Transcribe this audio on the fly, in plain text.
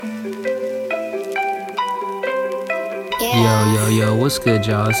Yo, what's good,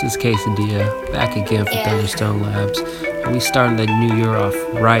 y'all? This is K-Sadilla, back again for Thunderstone Labs. And we starting the new year off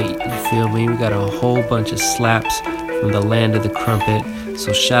right, you feel me? We got a whole bunch of slaps from the land of the crumpet.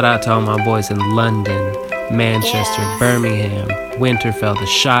 So shout out to all my boys in London, Manchester, Birmingham, Winterfell, the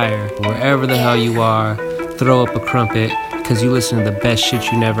Shire, wherever the hell you are, throw up a crumpet, cause you listen to the best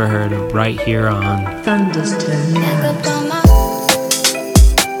shit you never heard right here on Thunderstone Labs.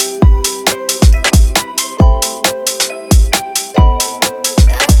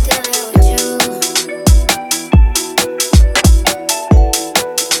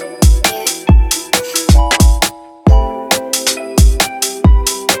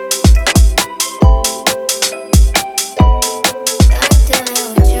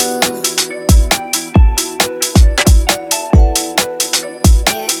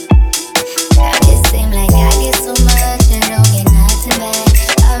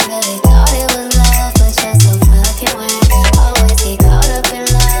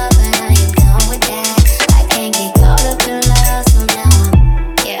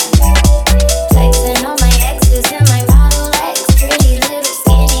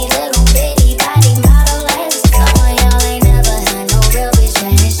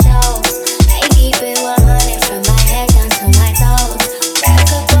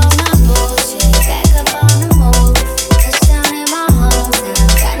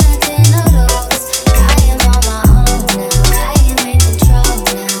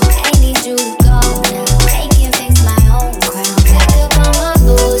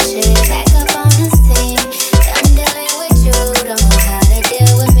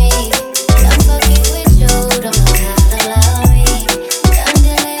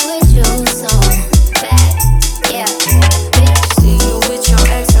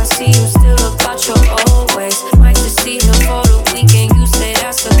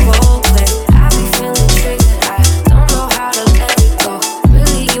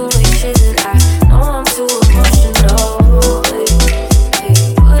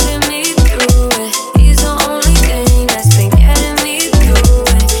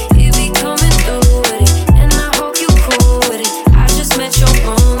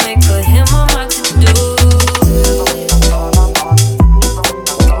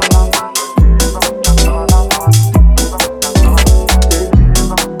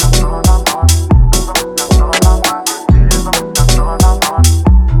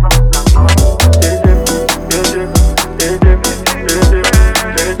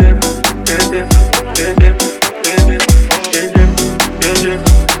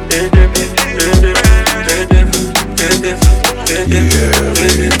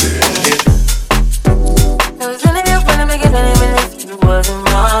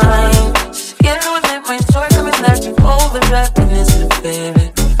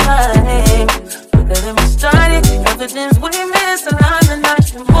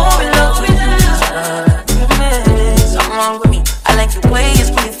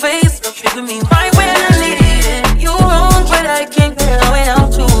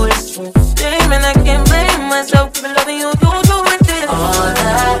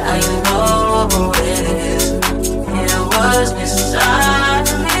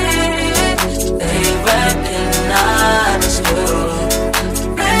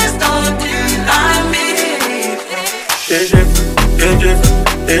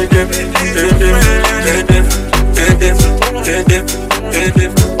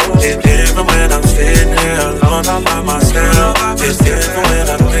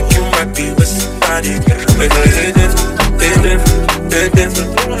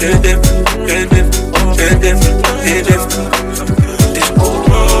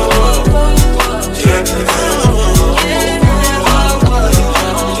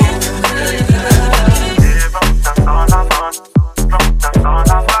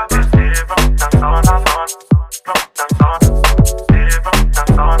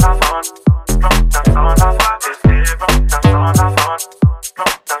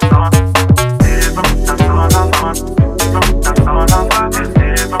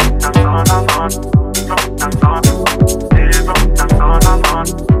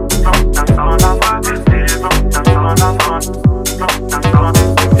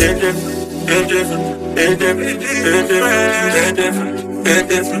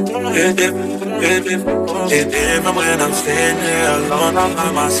 It's different when I'm sitting here alone, I'm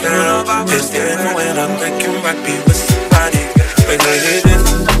by myself. It's different when I'm thinking I be with somebody. It's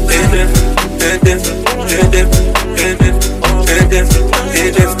different, it's different, it's different, it's different, it's different, it's different,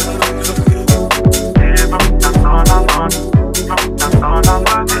 it's different.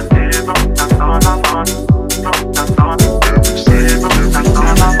 It's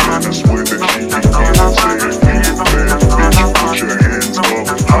different,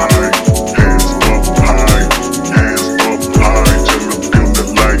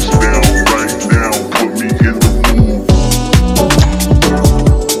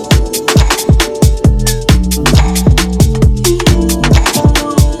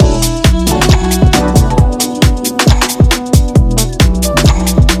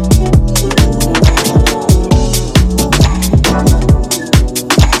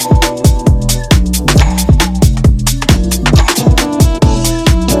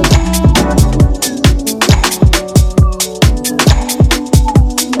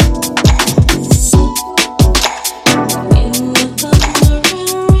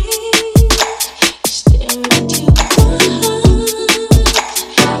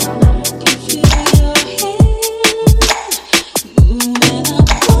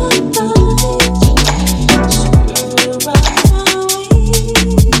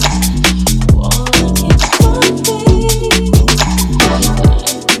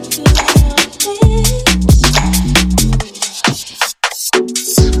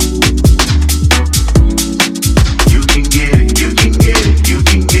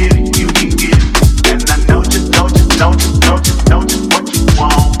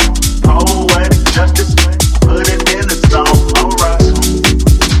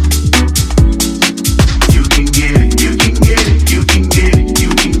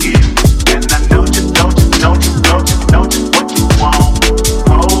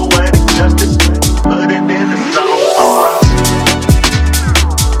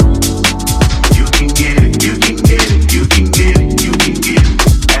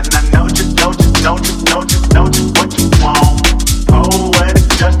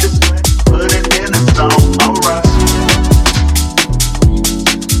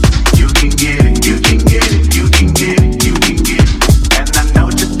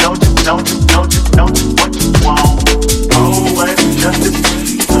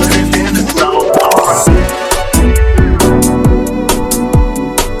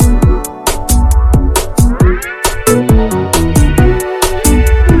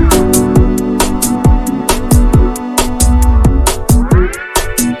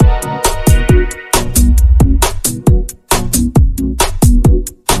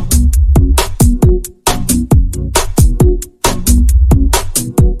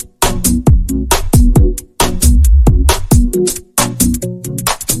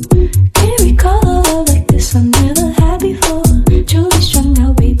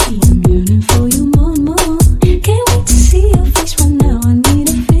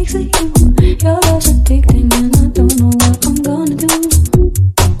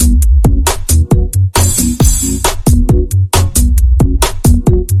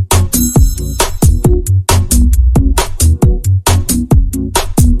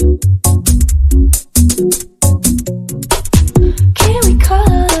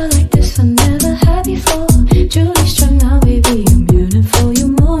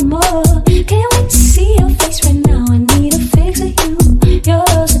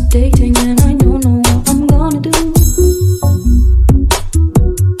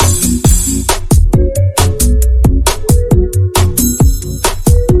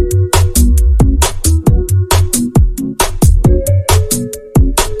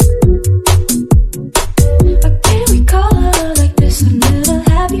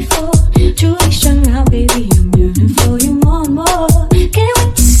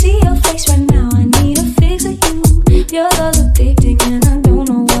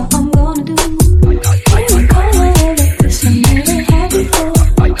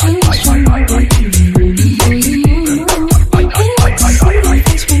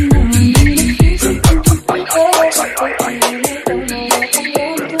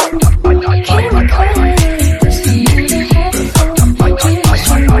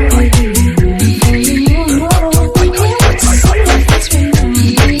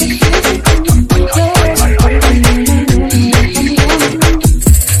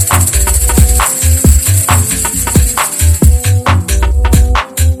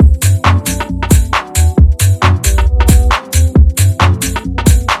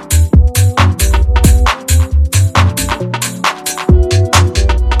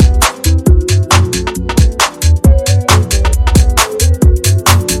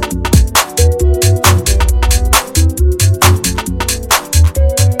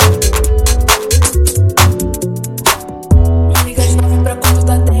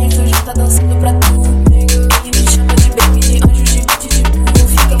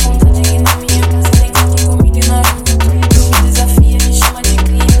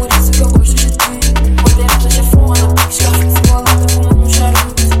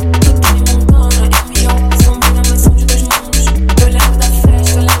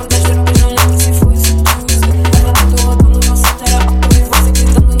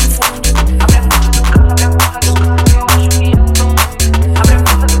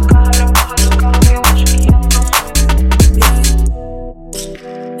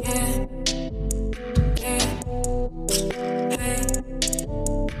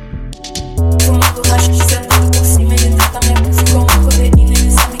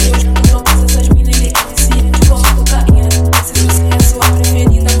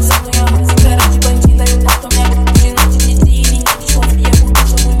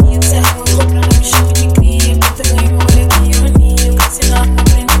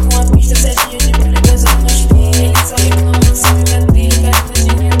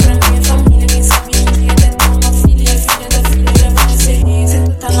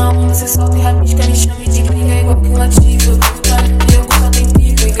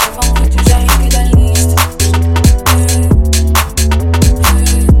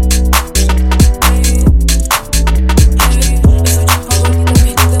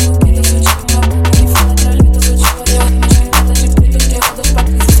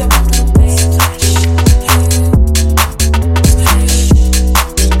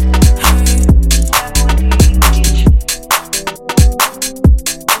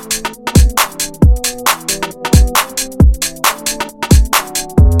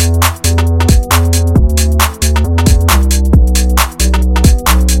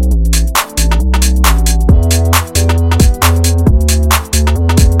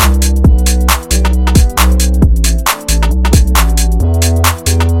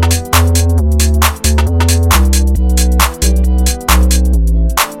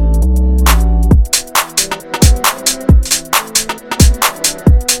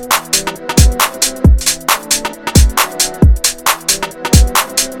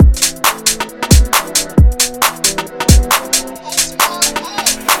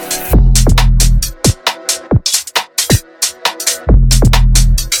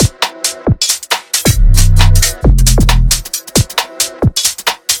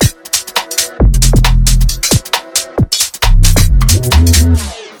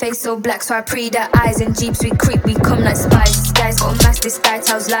 face so black, so I pre their eyes. In jeeps we creep, we come like spies. This guy's got a mask, this guy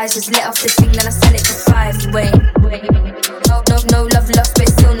tells lies. Just let off the thing, then I sell it for 5. Wait. No love lost, but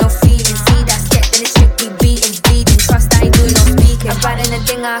still no feeling. See that sketch, then it's strictly beating, bleeding. Trust, I ain't doing no speaking. I'm riding a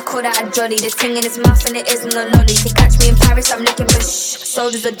dinger, I call that a jolly. The thing in his mouth and it isn't a lolly. They catch me in Paris, I'm looking for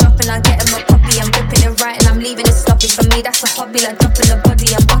Soldiers are dropping, I get him a puppy. I'm gripping it right and I'm leaving it sloppy. For me, that's a hobby, like dropping the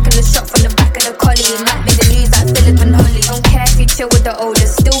body. I'm bucking the shot from the back of the collie. It might make the news like Philip and Holly. Don't care if you chill with the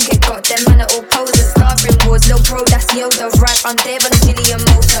oldest, still get got. Them man are all posers, starving wars. Lil' bro, that's Yoda, right? I'm there on the Gillian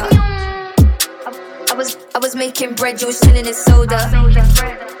motor. I was making bread, you was chilling in soda.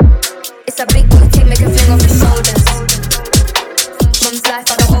 It's a big boy thing, make a fling off his shoulders. Mum's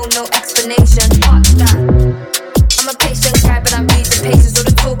life, I don't owe no explanation. I'm a patient guy, but I'm losing patience. All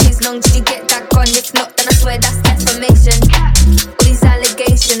the talk is long, did you get that gone? If not, then I swear that's defamation. All these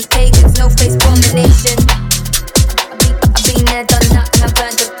allegations, pagans, no face combination. I've been there, done that, and I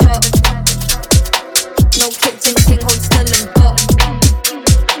burned the pot. No kitchen king, hold still and pop.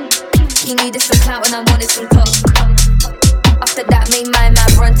 He needed some clout and I wanted some talk. After that, made my man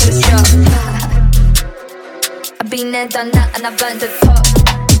run to the shop. I've been there, done that, and I burned the top.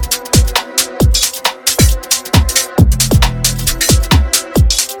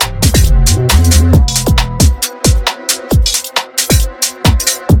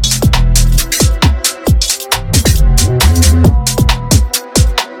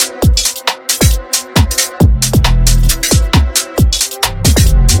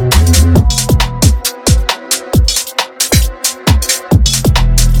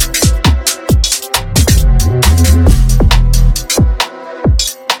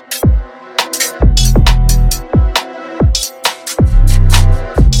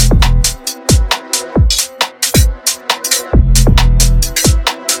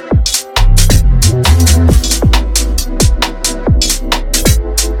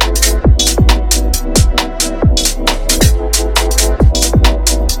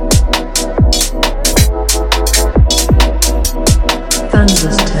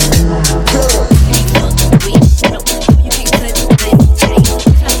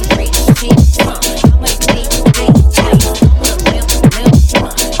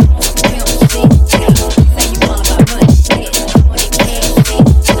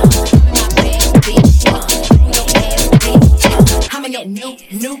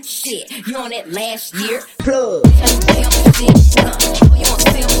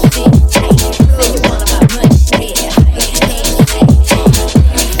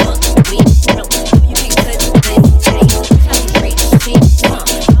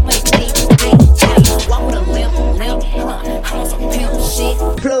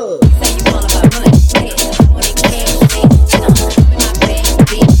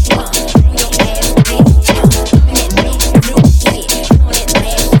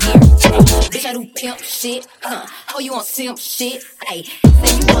 Shit, ayy,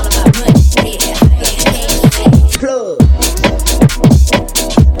 say you all about money, yeah, plug.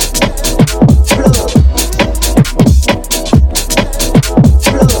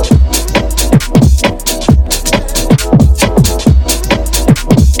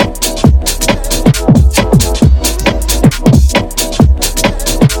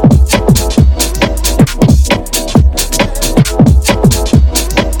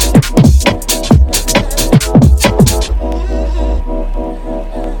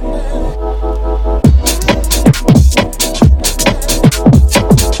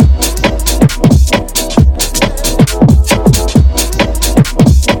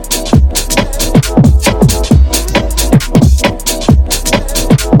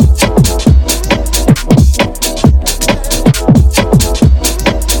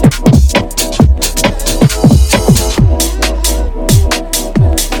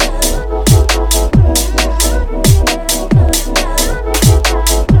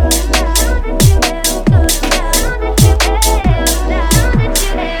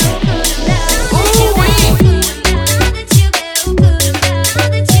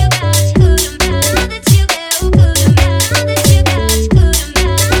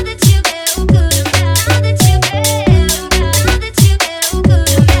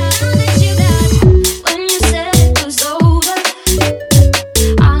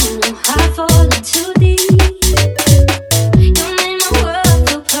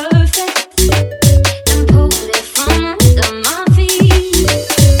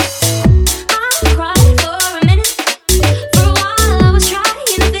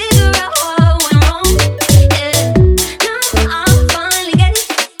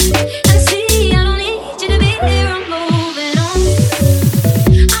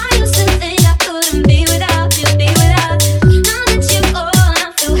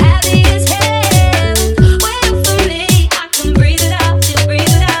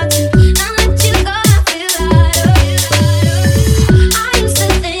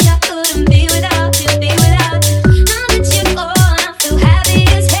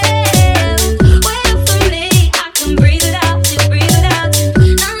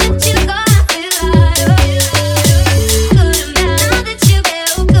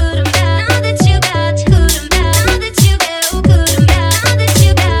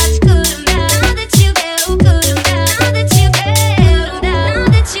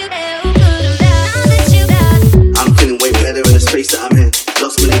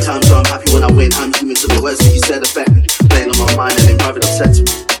 time, so I'm happy when I win. I'm human to the words that you said affect me. Playing on my mind and in private upset me.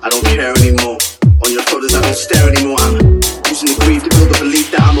 I don't care anymore. On your shoulders, I don't stare anymore. I'm using the grief to build the belief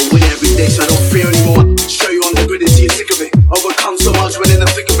that I'm a winner every day, so I don't fear anymore. Show you on the grid and see you're sick of it. Overcome so much when in the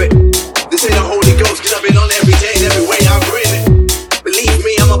thick of it. This ain't a Holy Ghost, cause I've been on every day and every way I'm breathing it. Believe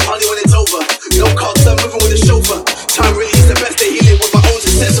me, I'm a party when it's over. No cops, I'm moving with a chauffeur. Time really is the best day healing with my own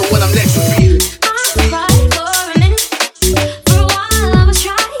success. So when I'm next repeating.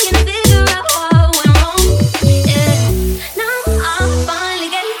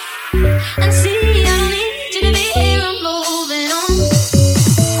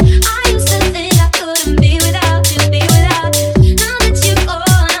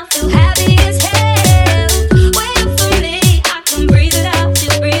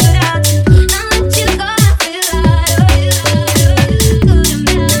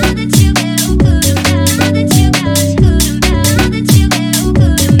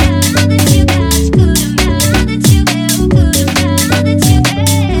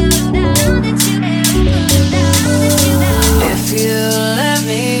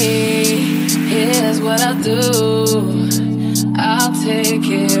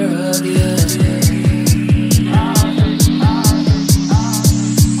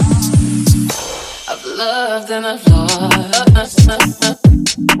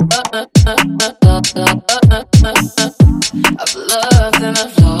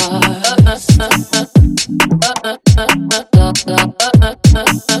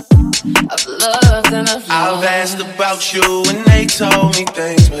 I've asked about you and they told me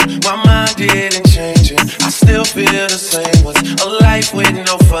things, but my mind didn't change and I still feel the same. What's a life with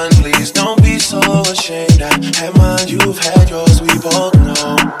no fun? Please don't be so ashamed. I had mine, you've had yours, we both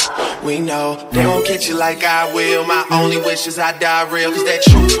know. We know they won't get you like I will. My only wish is I die real, cause that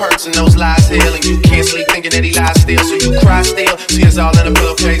truth hurts and those lies heal. And you can't sleep thinking that he lies still, so you cry still. Tears all in a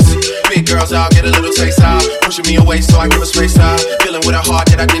pillowcase. Big girls all get a little taste of pushing me away so I give a space of feeling with a heart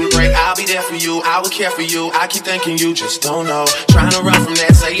that I didn't break. I'll be there for you, I will care for you. I keep thinking you just don't know. Trying to run from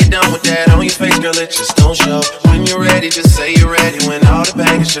that, say you're done with that. On your face, girl, it just don't show. When you're ready, just say you're ready. When all the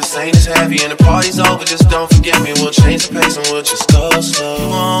baggage just ain't as heavy and the party's over, just don't forget me. We'll change the pace and we'll just go slow. You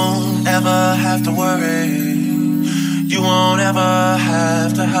won't ever have to worry. You won't ever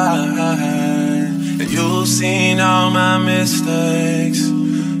have to hide. You've seen all my mistakes,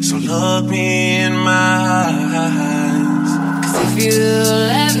 so look me in my eyes. Cause if you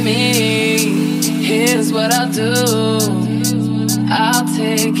let me, here's what I'll do. I'll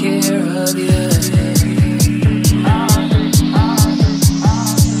take care of you.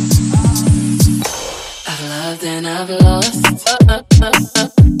 I've loved and I've lost.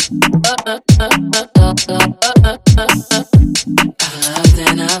 I've loved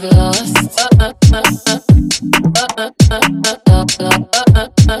and I've lost.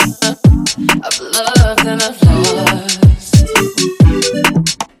 I've loved and I've lost.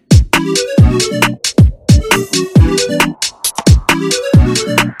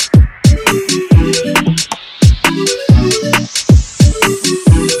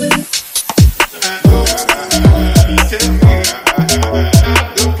 Tell me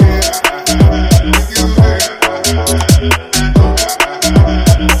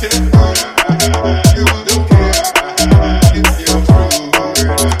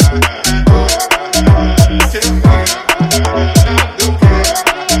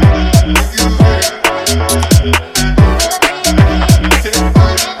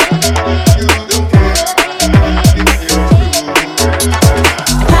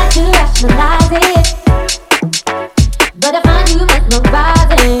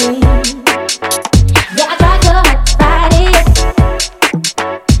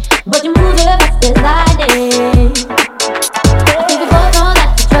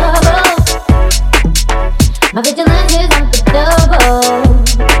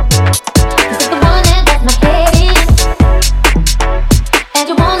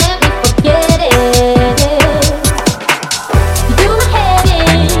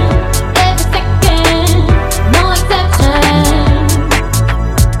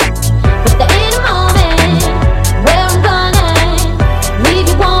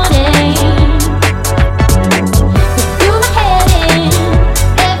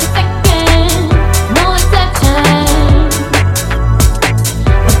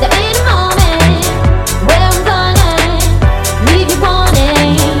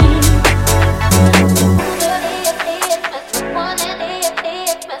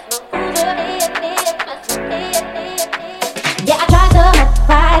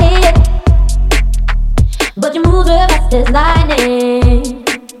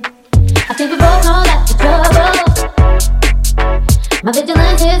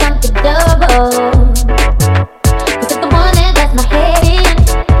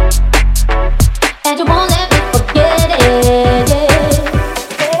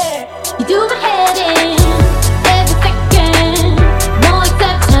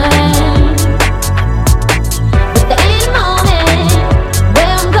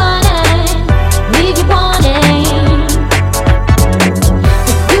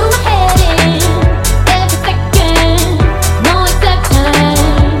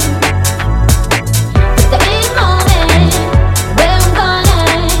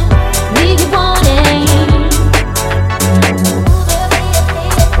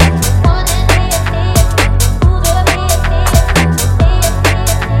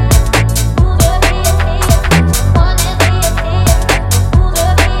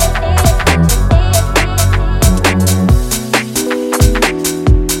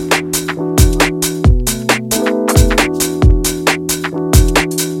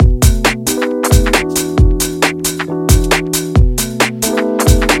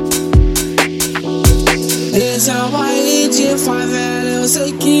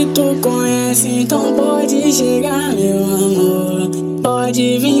Então pode chegar, meu amor.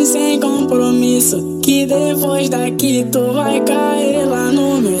 Pode vir sem compromisso, que depois daqui tu vai cair lá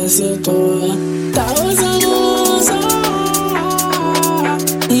no meu setor. Tá usando só,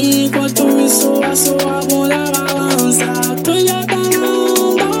 enquanto isso a sua bunda balança. Tu já tá na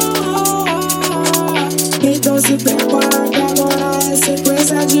onda, então se prepara que agora é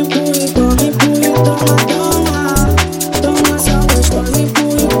sequência de empurra e toma, toma. Toma só gostosa,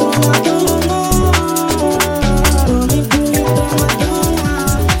 empurra e toma, toma.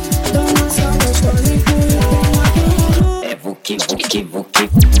 Toma, toma.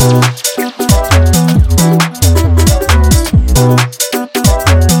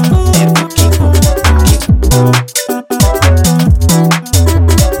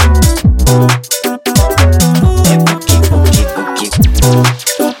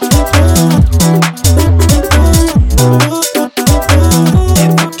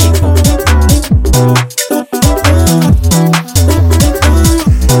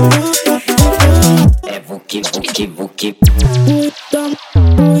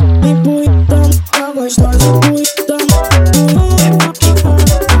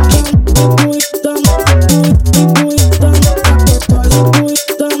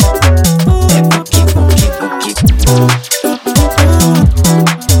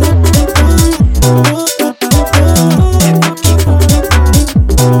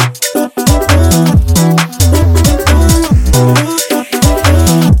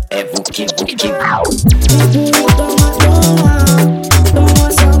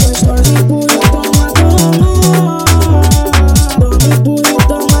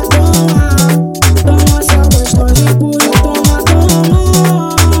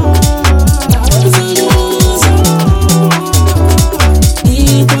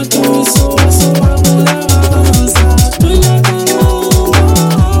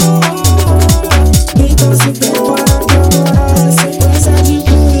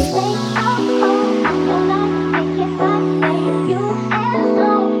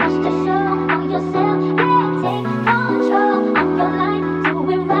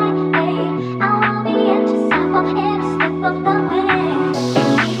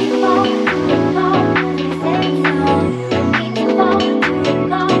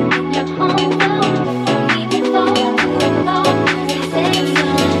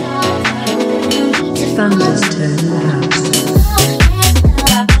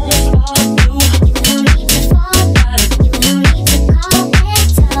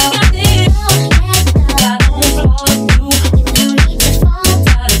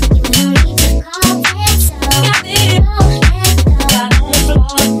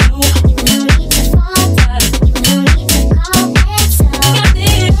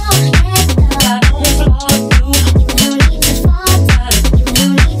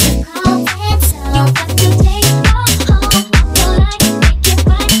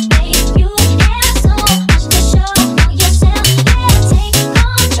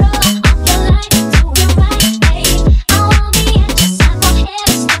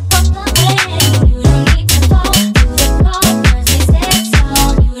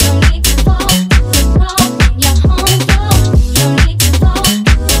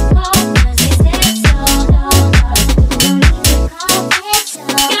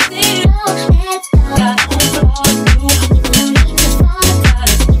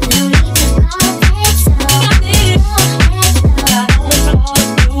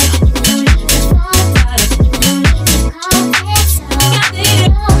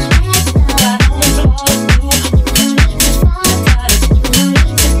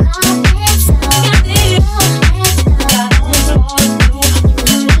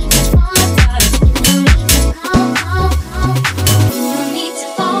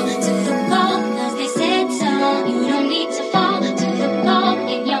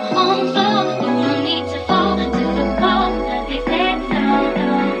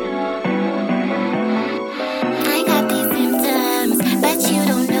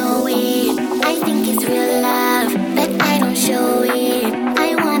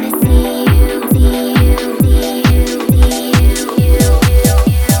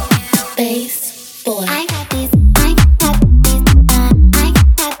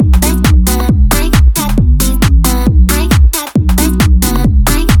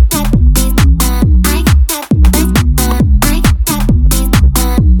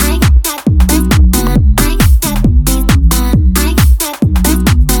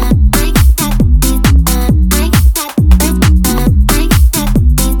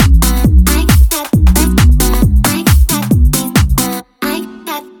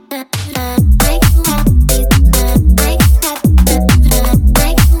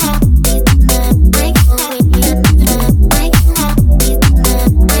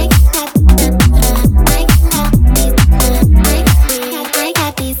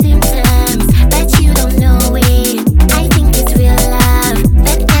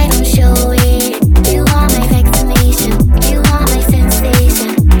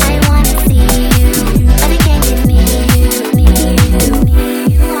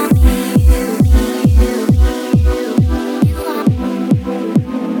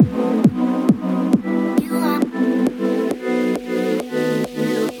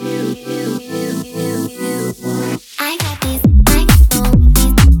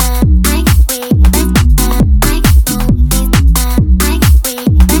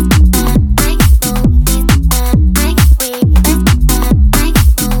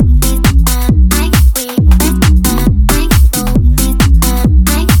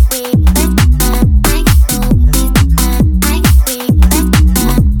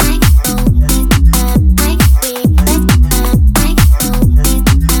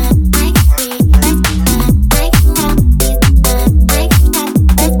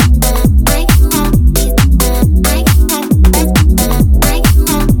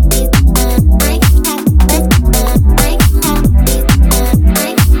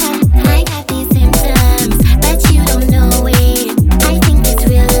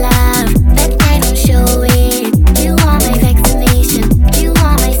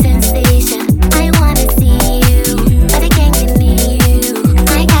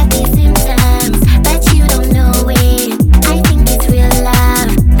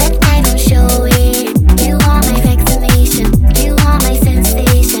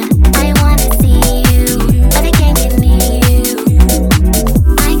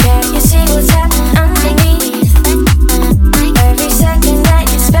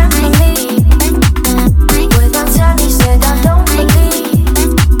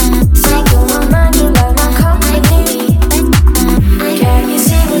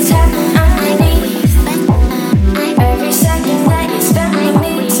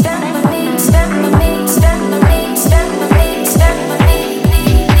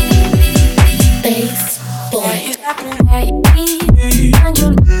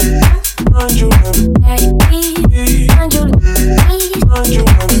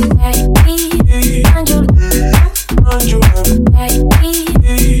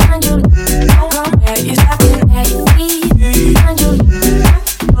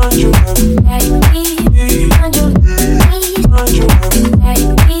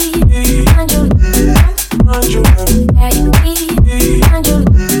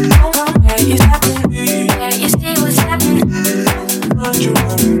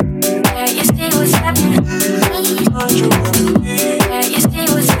 Hey,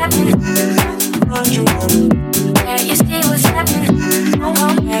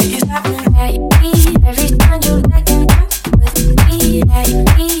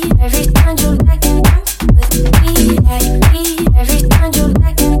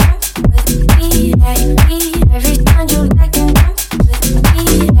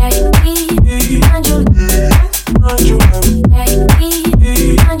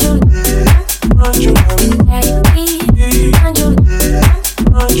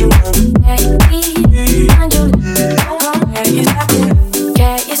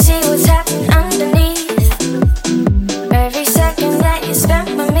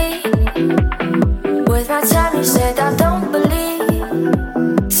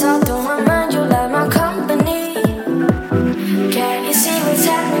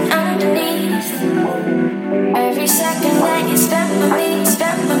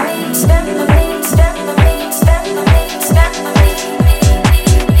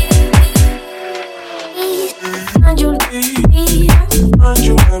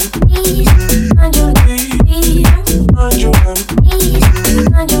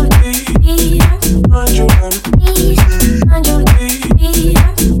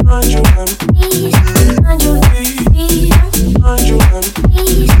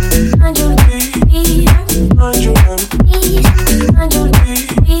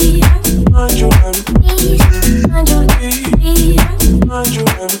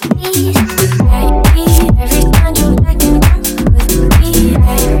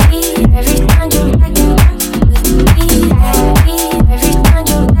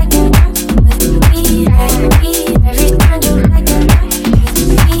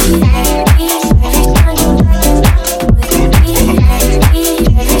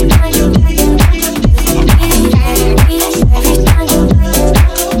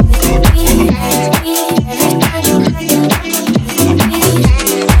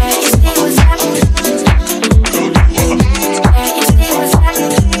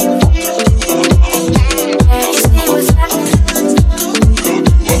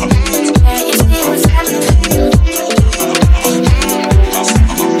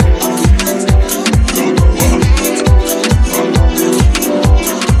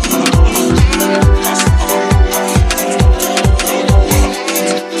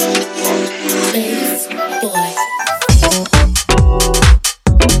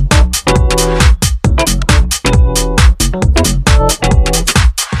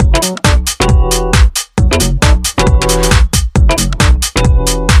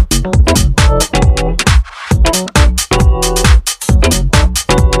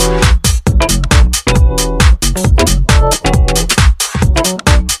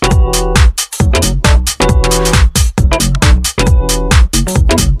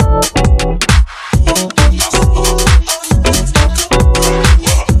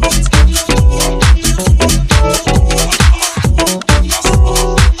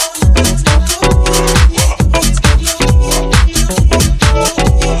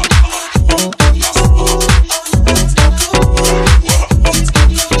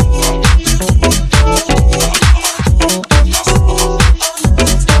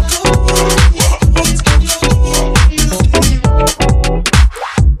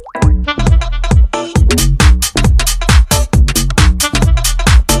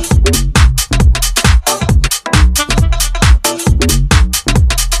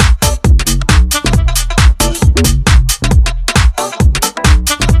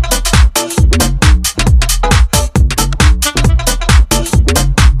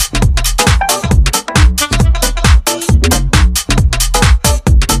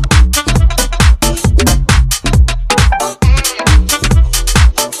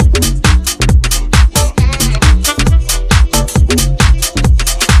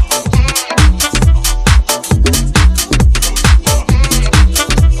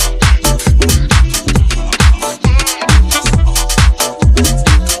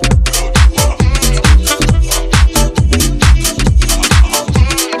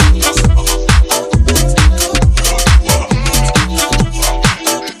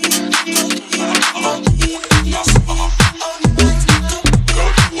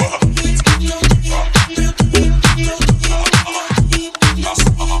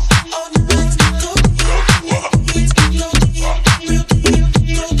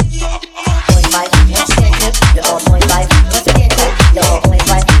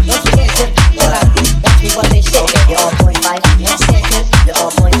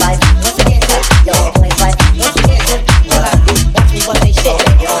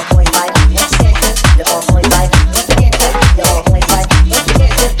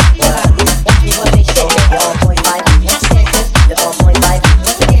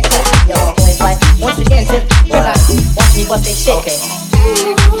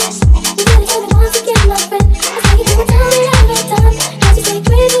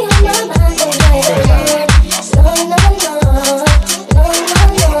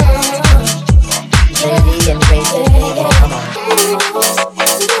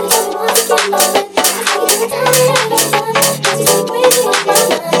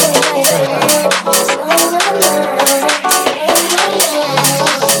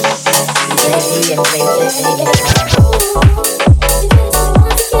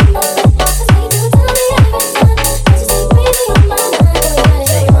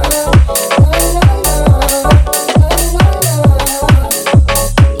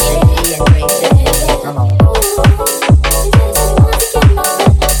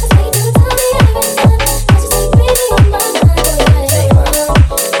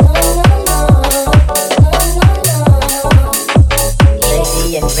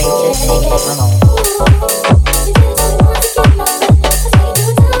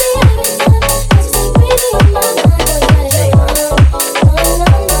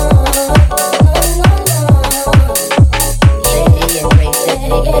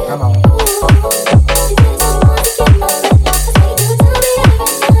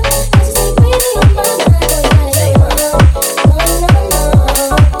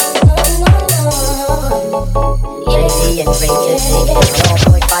 Okay, you're on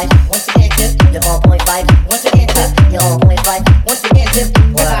point five. Once again, tip. You're on point five. Once again, tip. You're on point five. Once again, tip.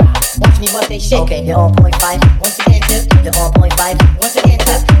 Watch me what they shake. Okay, you're on point five. Once again, tip. You're on point five. Once again,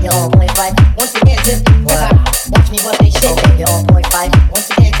 tip. You're on point five. Once again, tip. Watch me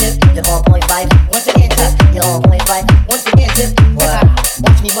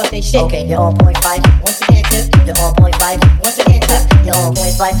what they shake. Okay, you're on point five. Once again, tip. You're on point five. Once again, tip. You're on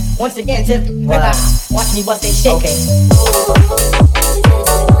point five. Once again, tip. Watch me what they shake. Okay.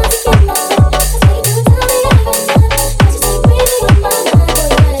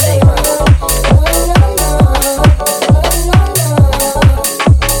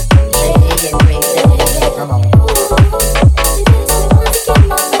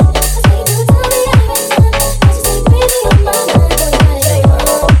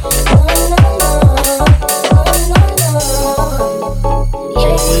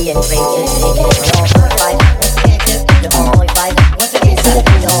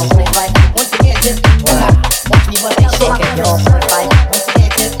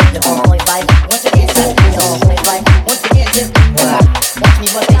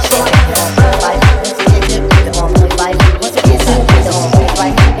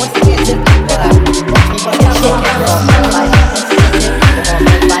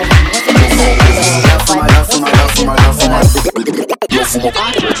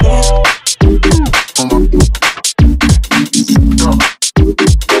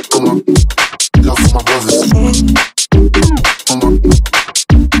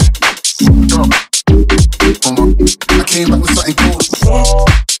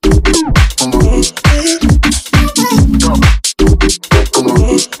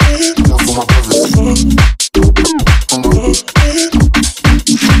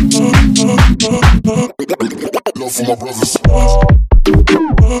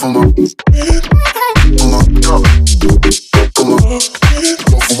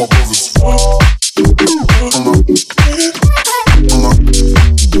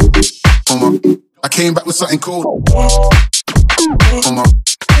 Came back with something cool.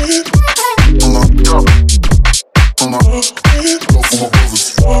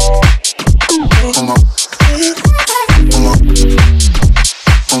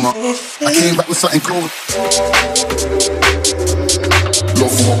 I came back with something cool.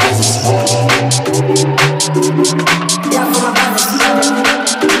 Love for my brothers.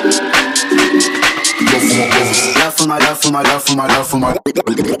 Love for my brothers. Love for my, love for my, love for my, love for my,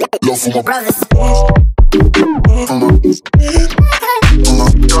 love for my brothers.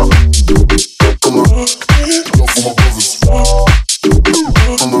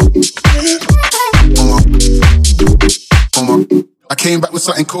 I came back with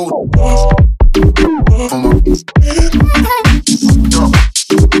something cool. Love for my brothers.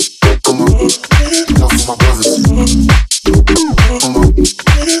 Love for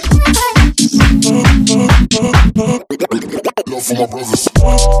my brothers.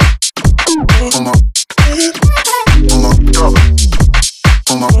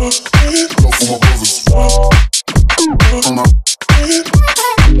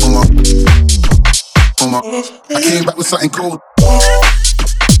 I came back with something cool.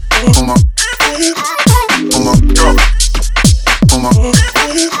 Love for my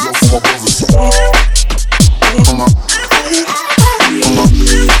brothers.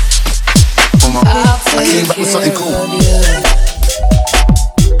 I came back with something cool.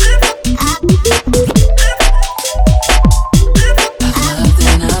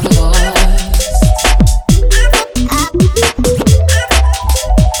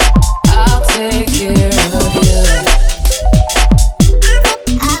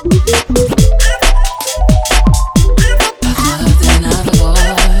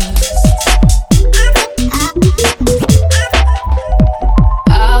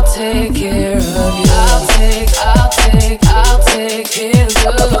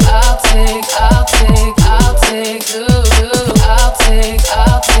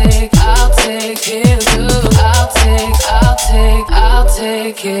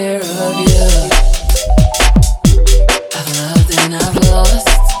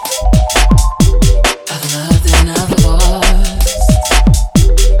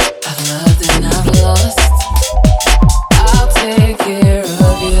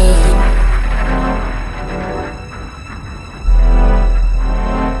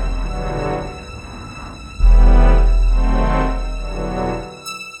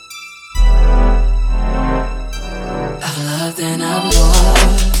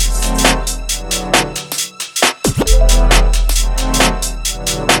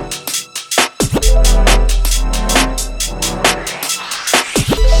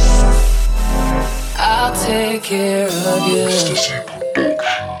 take care of you.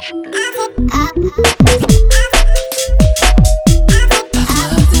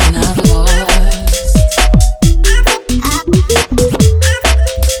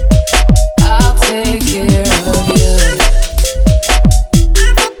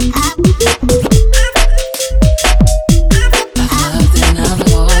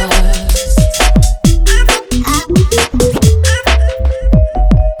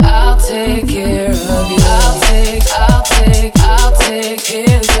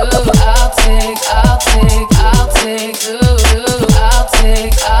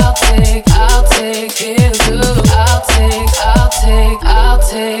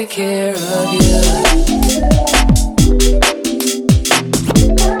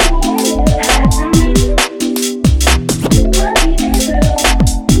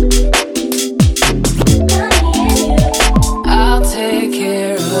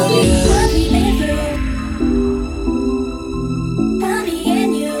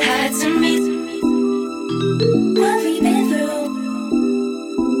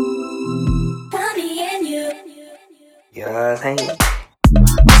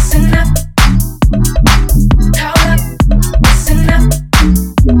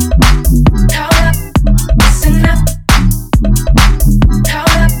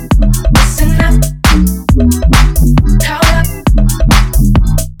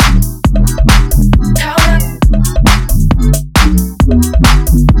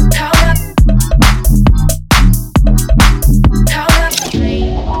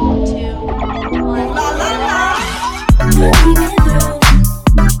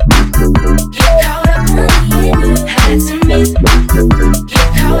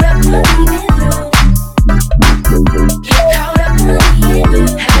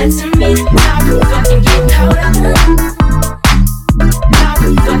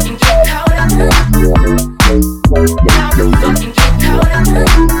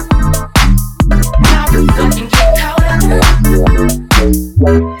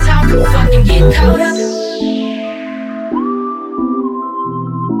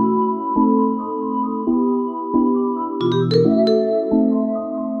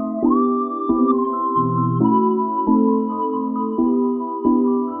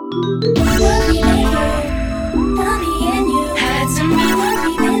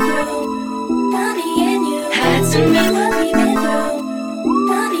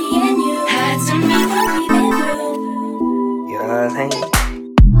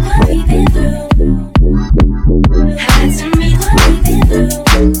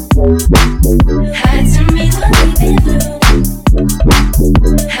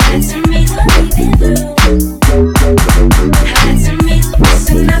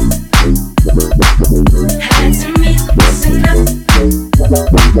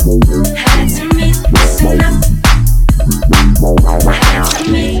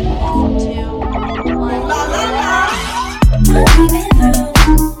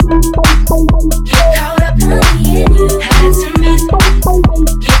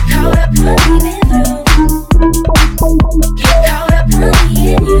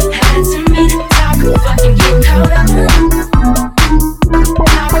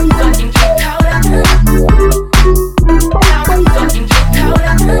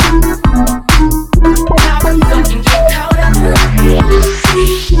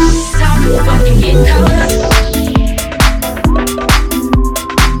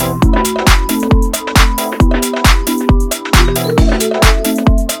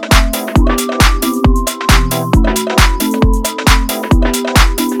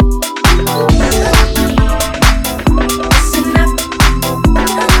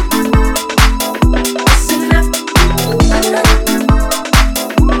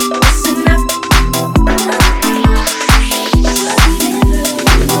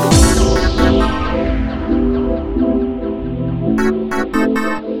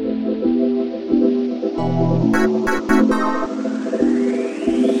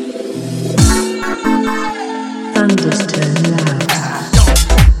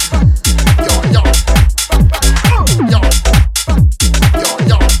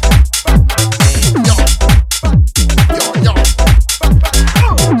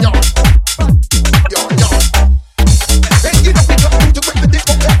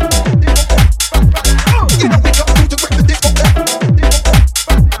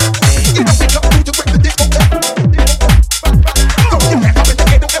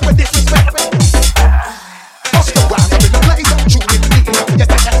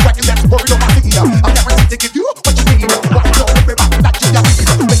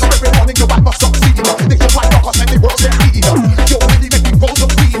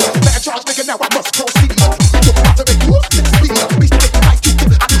 Now I must proceed.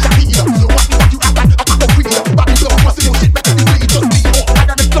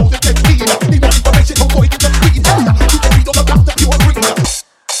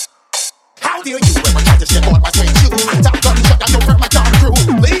 dare you ever try to step on my suede shoes? Top gun shut down your firm like Tom Cruise.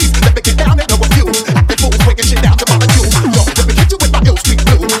 Please, let me get down and no abuse. Acting fools breaking shit down to molecules. Yo, let me hit you with my ill street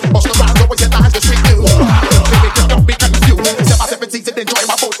blues. Most of the rhymes always headlines the street news. Baby girl, don't be confused. Step by 7 seats and enjoy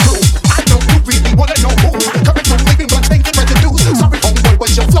my boat crew. I know you really wanna know who. Coming through, leaving blood stains and residues. Sorry, homeboy, but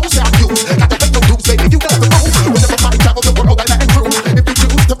your flow sound used. Got to make no dues, baby, you know the rules. Whenever I travel the world, I land through. If you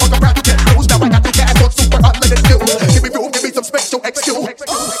choose to fuck around, you get lose. Now I got you gas on super unlimited fuel. Give me room, give me some special excuse.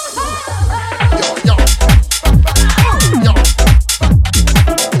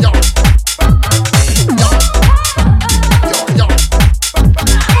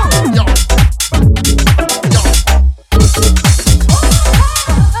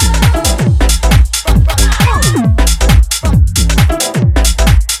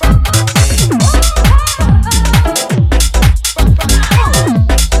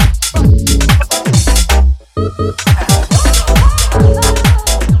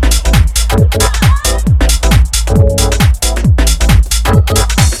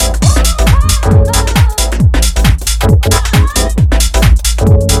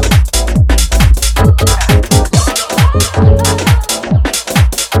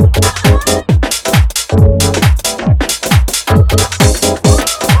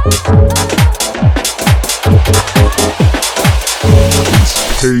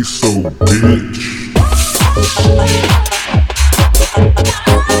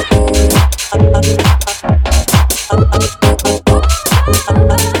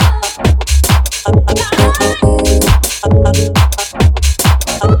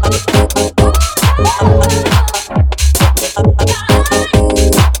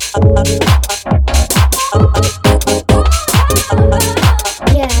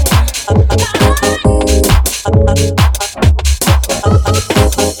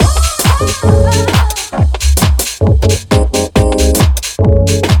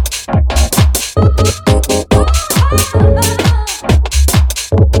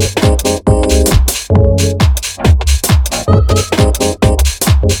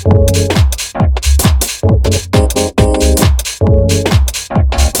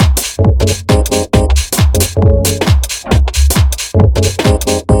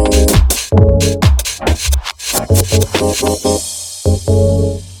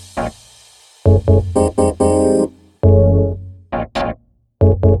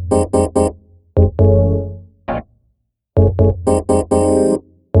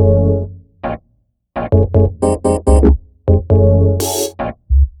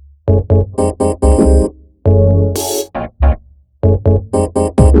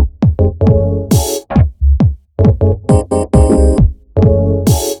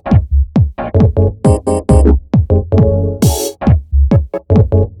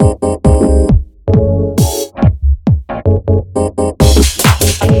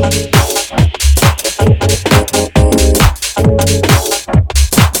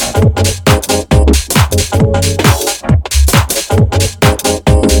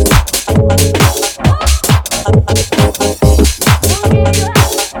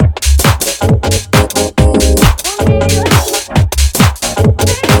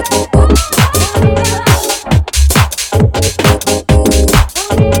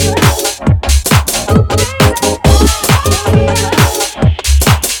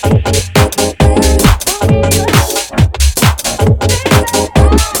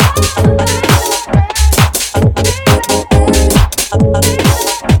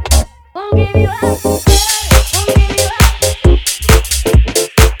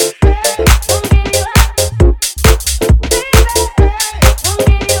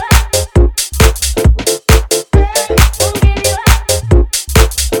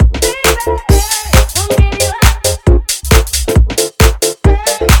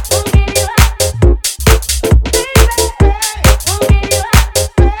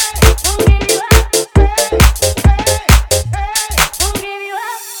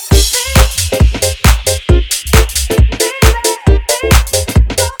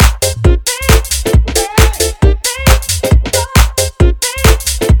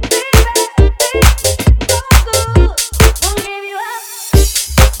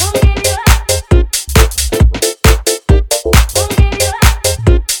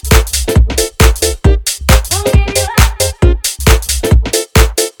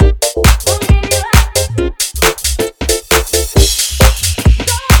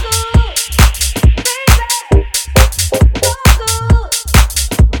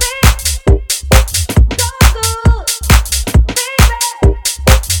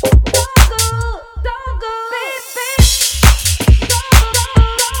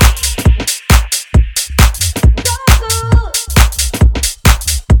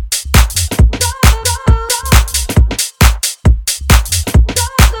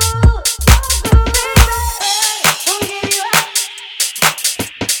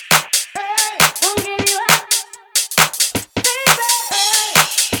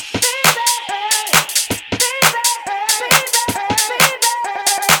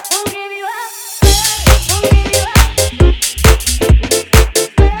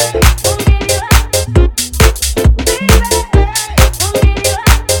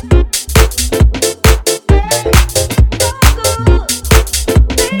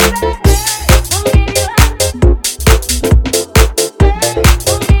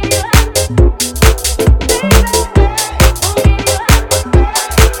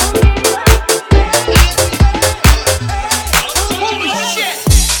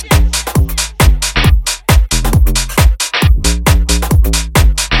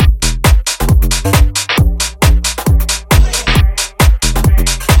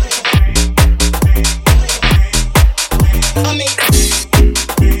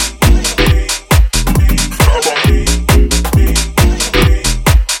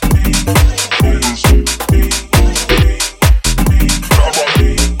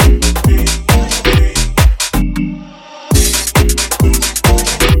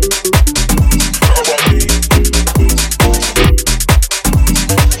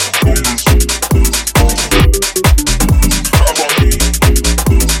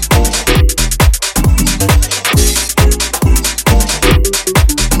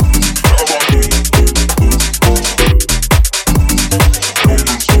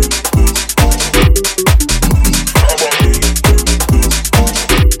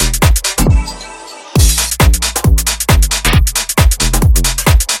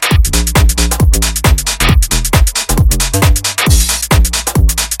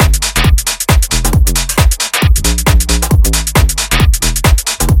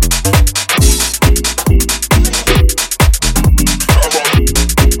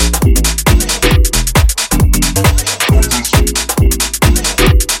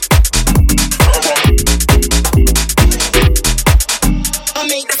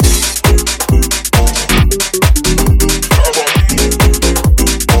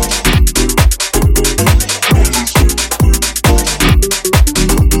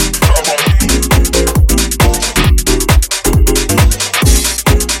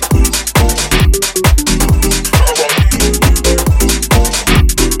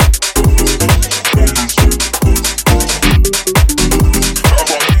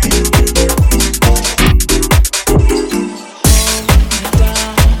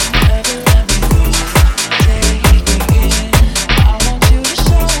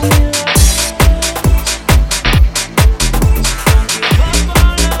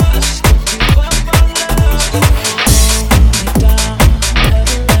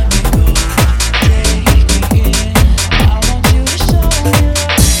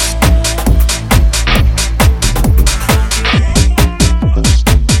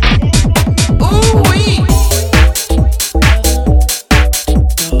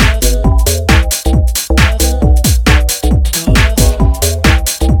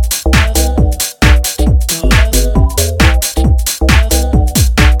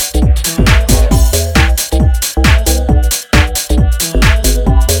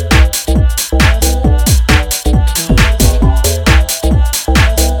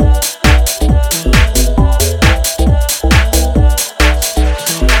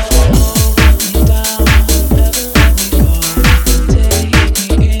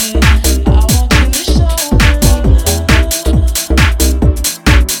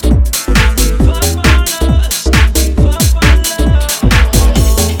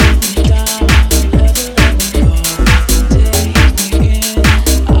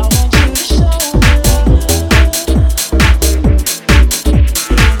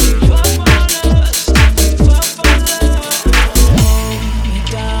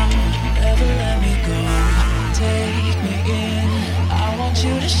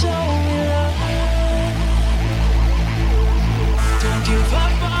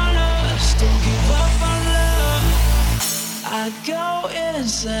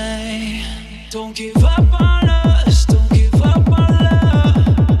 Don't give up on us, don't give up on love.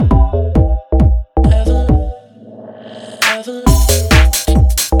 Ever, ever.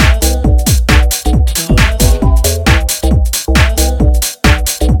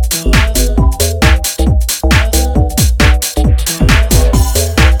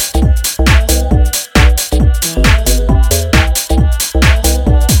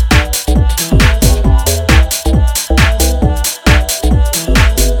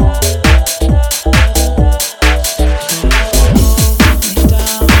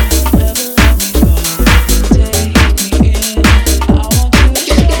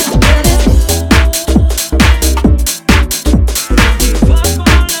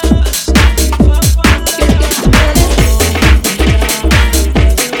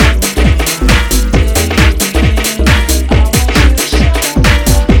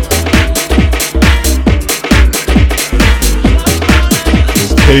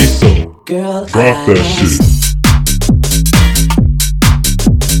 Girl, drop that shit.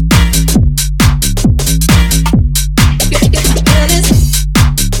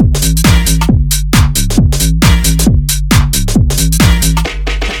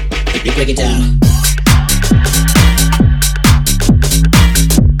 Break it down.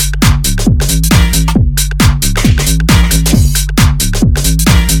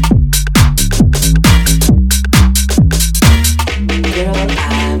 Girl,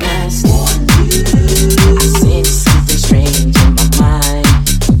 I must warn you.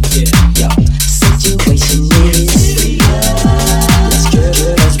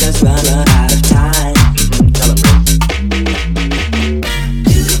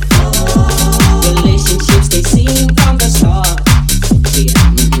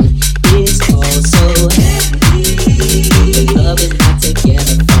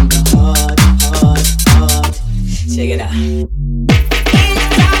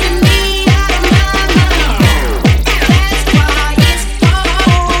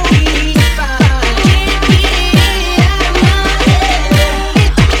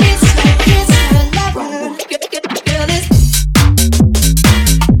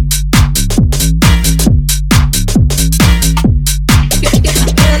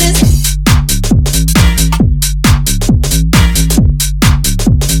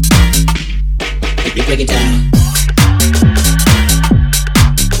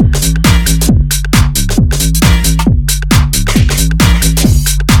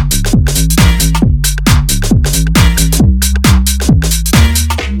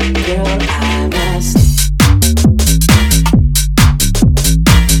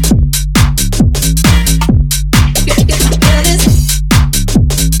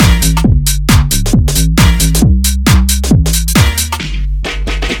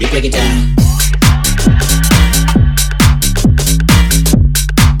 break it down.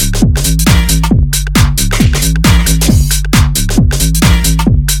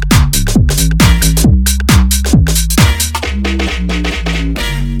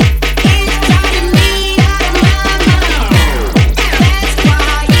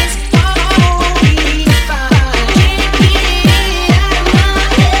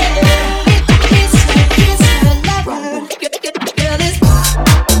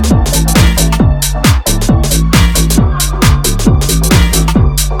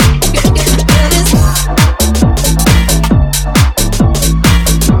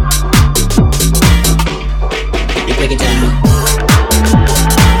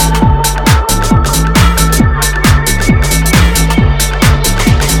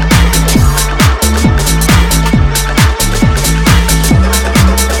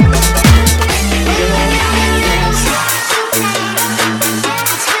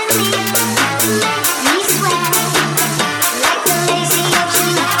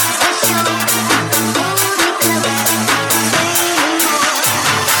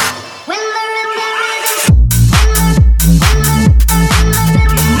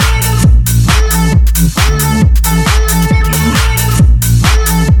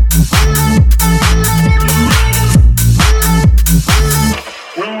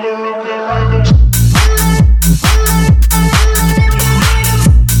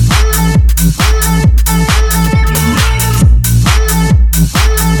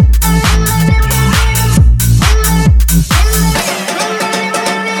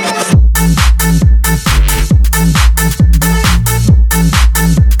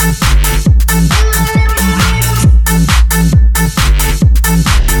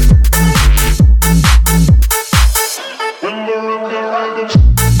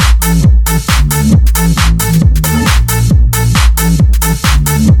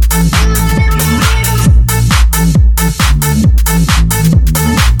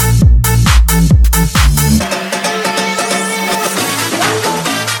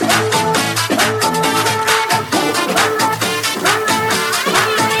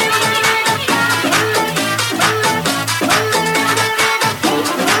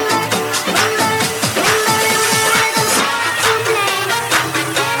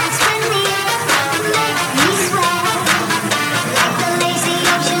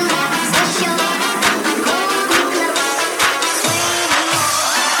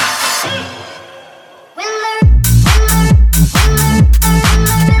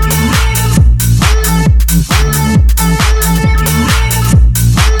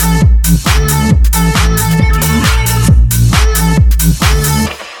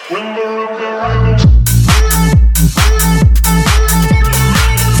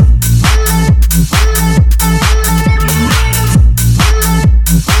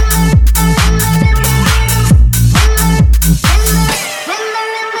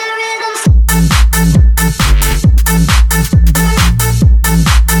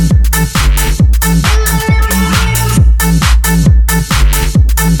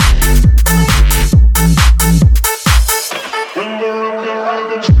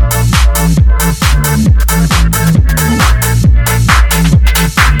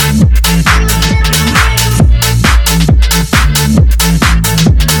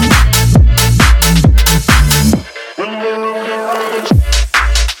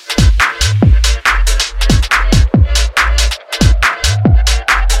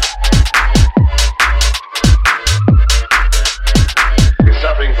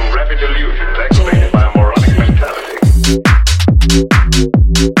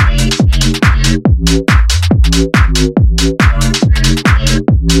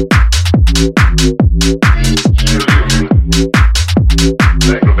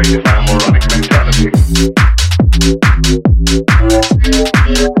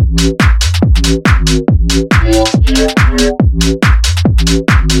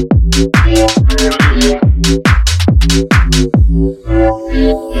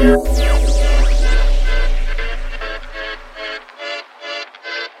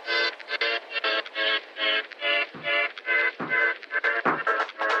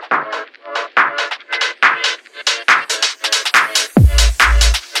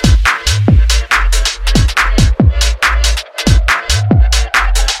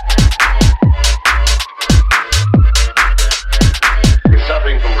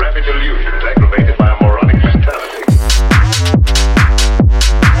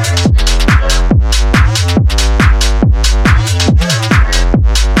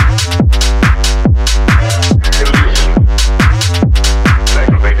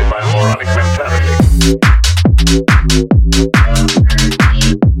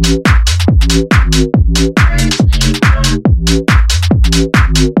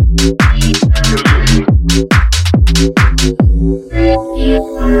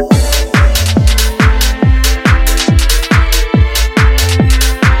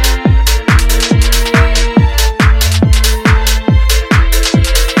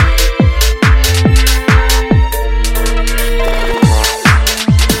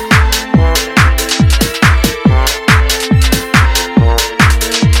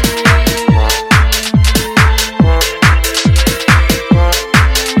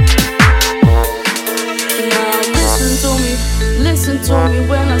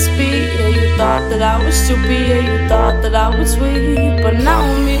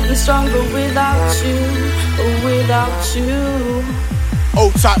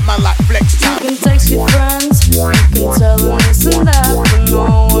 Old type man like flex time. You can text your friends, you can tell them this and that, but no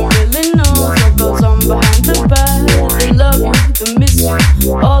one really knows what goes on behind the back. They love you, they miss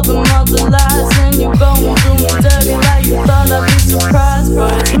you, all the mother lies, and you go and do me dirty like you thought I'd be surprised.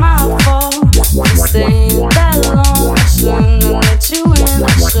 But it's my fault for staying that long. I shouldn't have let you in, I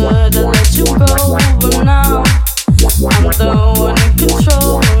should have let you go, but now I'm the one in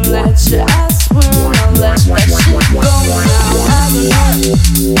control. Won't let your ass win, I'll let that shit go now. I don't know,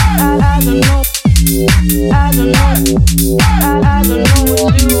 I don't know, I don't know, I don't know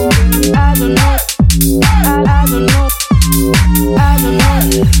what you, I don't know, I don't know, I don't know,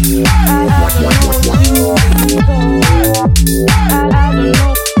 I don't know what you, I don't know, I don't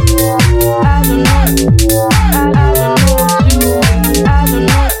know, I don't know what you, I don't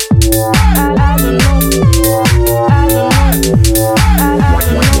know, I don't know, I don't know what you.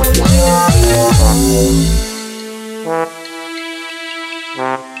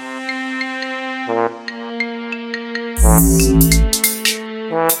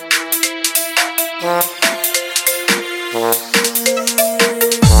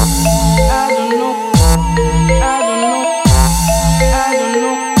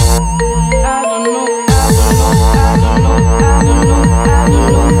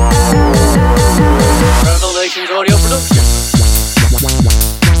 Revelations Audio Production.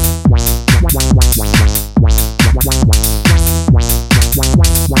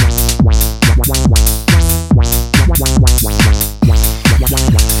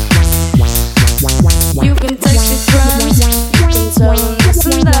 You can text your friends, you can tell them this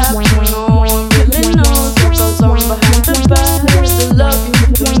and that, but no one really knows what goes on behind the back. They love you,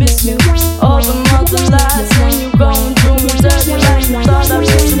 they miss you, all the mother lies, and you go and do me dirty like you thought I'd be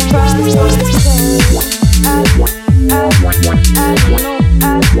surprised. But it's I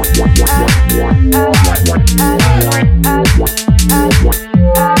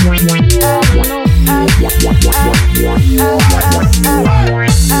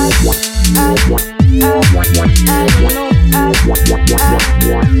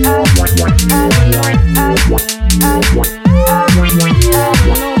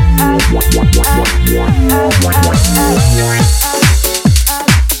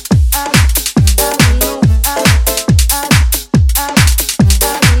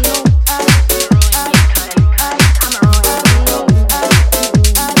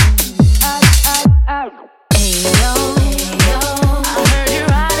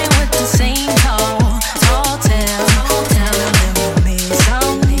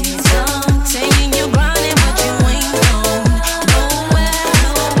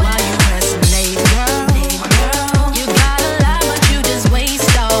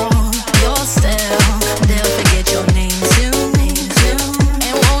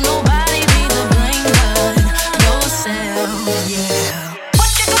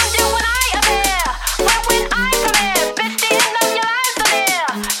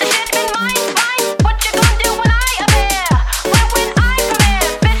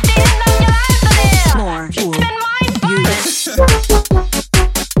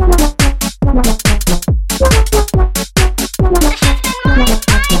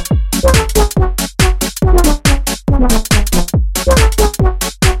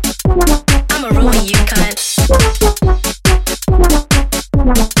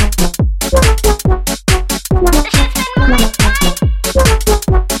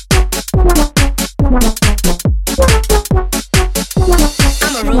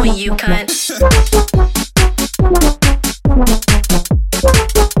you cunt.